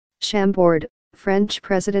Chambord, French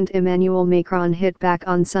President Emmanuel Macron hit back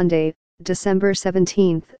on Sunday, December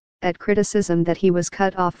 17, at criticism that he was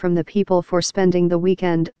cut off from the people for spending the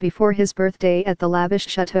weekend before his birthday at the lavish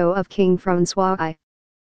chateau of King François I.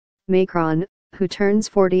 Macron, who turns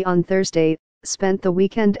 40 on Thursday, spent the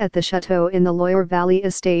weekend at the chateau in the Loire Valley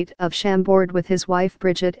estate of Chambord with his wife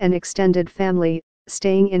Brigitte and extended family,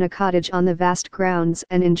 staying in a cottage on the vast grounds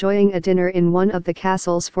and enjoying a dinner in one of the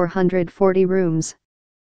castle's 440 rooms.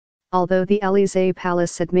 Although the Élysée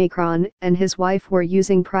Palace said Macron and his wife were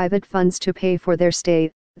using private funds to pay for their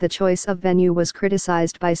stay, the choice of venue was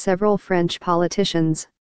criticized by several French politicians.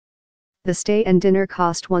 The stay and dinner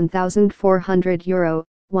cost €1,400,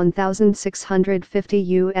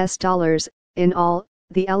 $1,650 in all,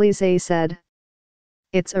 the Élysée said.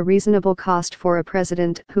 It's a reasonable cost for a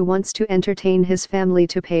president who wants to entertain his family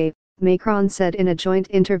to pay, Macron said in a joint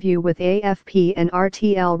interview with AFP and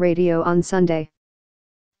RTL Radio on Sunday.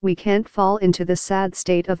 We can't fall into the sad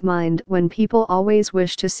state of mind when people always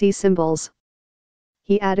wish to see symbols.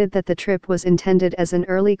 He added that the trip was intended as an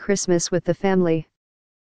early Christmas with the family.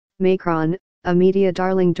 Macron, a media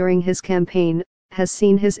darling during his campaign, has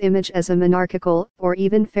seen his image as a monarchical or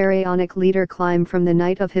even pharaonic leader climb from the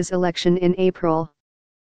night of his election in April.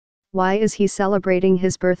 Why is he celebrating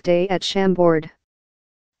his birthday at Chambord?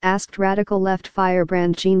 Asked radical left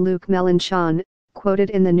firebrand Jean-Luc Mélenchon, quoted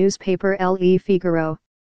in the newspaper Le Figaro.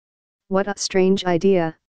 What a strange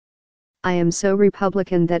idea. I am so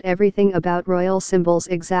Republican that everything about royal symbols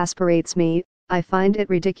exasperates me, I find it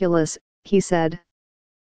ridiculous, he said.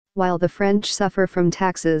 While the French suffer from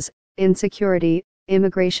taxes, insecurity,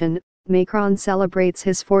 immigration, Macron celebrates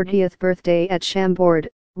his 40th birthday at Chambord,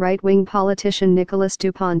 right-wing politician Nicolas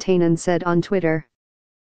Dupont-Aignan said on Twitter.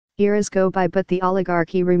 Eras go by but the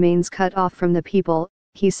oligarchy remains cut off from the people,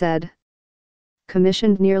 he said.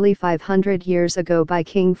 Commissioned nearly 500 years ago by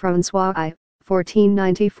King François I,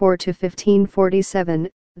 1494–1547,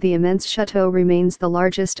 the immense chateau remains the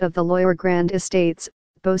largest of the Loire Grand estates,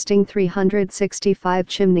 boasting 365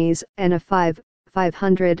 chimneys and a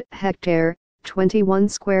 500-hectare,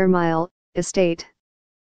 21-square-mile, estate.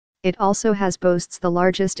 It also boasts the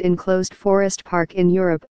largest enclosed forest park in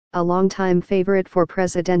Europe, a longtime favorite for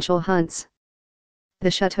presidential hunts.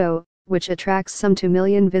 The chateau, which attracts some 2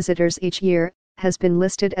 million visitors each year, has been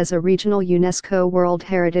listed as a regional UNESCO World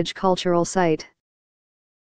Heritage Cultural Site.